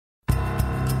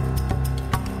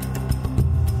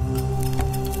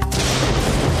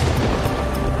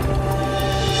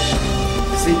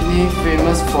Sydney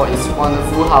famous for its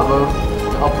wonderful harbour,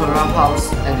 the Opera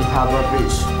House and the Harbour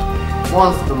Bridge,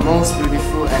 one of the most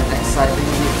beautiful and exciting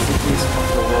big cities of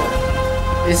the world.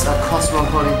 It's a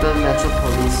cosmopolitan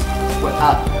metropolis where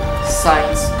art,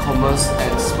 science, commerce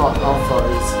and sport all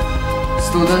flourish.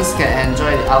 Students can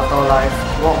enjoy the outdoor life,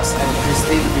 walks and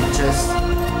pristine beaches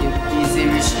in easy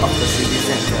reach of the city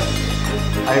centre.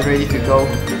 Are you ready to go?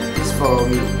 Please follow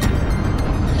me.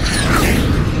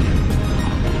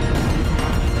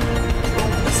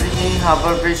 Sydney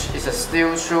Harbour Bridge is a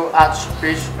steel through arch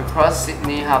bridge across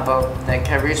Sydney Harbour that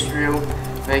carries real,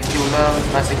 vehicular,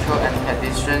 bicycle and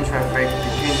pedestrian traffic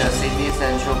between the Sydney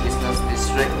Central Business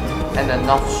District and the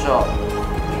North Shore.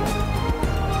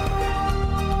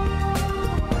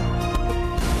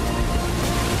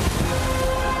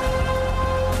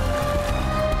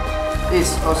 It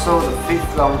is also the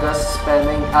 5th longest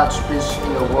spanning arch bridge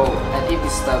in the world, and it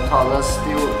is the tallest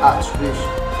steel arch bridge,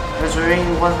 measuring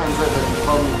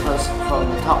 134 meters from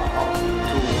the top to water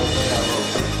level.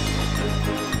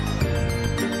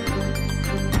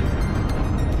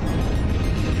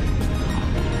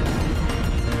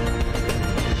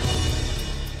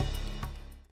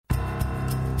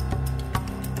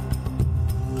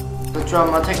 The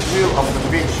dramatic view of the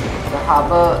bridge, the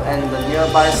harbour and the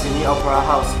nearby Sydney Opera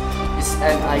House is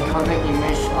an iconic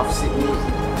image of Sydney.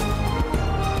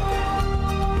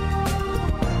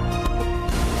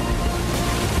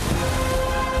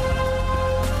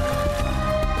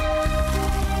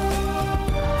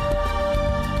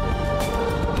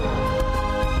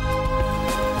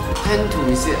 Plan to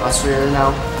visit Australia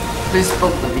now? Please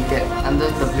book the ticket under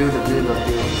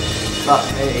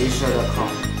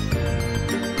www.aasia.com.